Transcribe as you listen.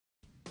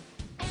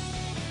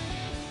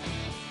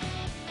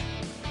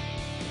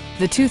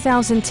the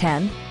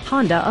 2010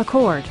 Honda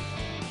Accord.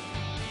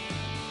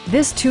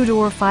 This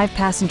two-door,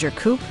 five-passenger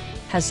coupe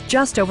has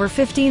just over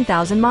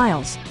 15,000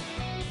 miles.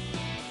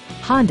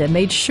 Honda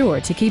made sure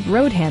to keep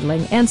road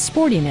handling and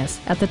sportiness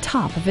at the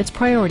top of its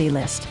priority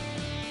list.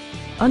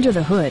 Under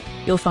the hood,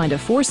 you'll find a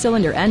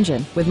four-cylinder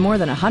engine with more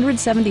than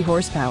 170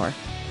 horsepower,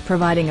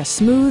 providing a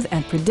smooth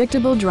and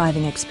predictable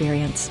driving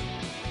experience.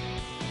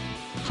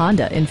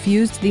 Honda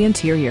infused the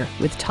interior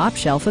with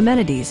top-shelf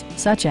amenities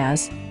such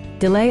as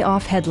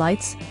delay-off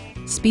headlights,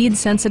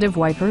 speed-sensitive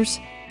wipers,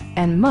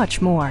 and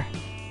much more.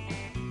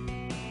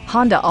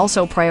 Honda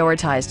also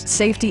prioritized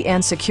safety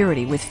and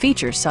security with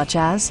features such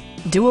as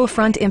dual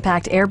front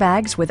impact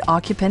airbags with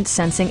occupant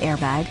sensing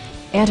airbag,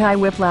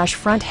 anti-whiplash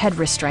front head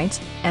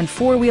restraints, and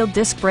four-wheel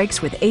disc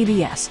brakes with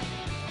ABS.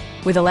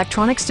 With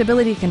electronic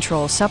stability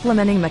control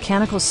supplementing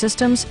mechanical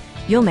systems,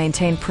 you'll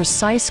maintain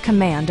precise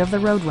command of the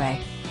roadway.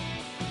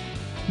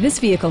 This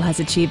vehicle has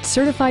achieved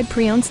certified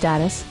pre-owned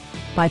status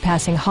by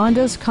passing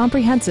Honda's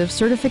comprehensive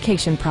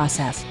certification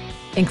process,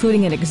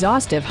 including an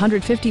exhaustive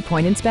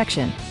 150-point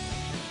inspection.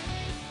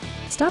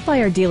 Stop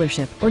by our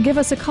dealership or give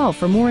us a call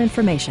for more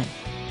information.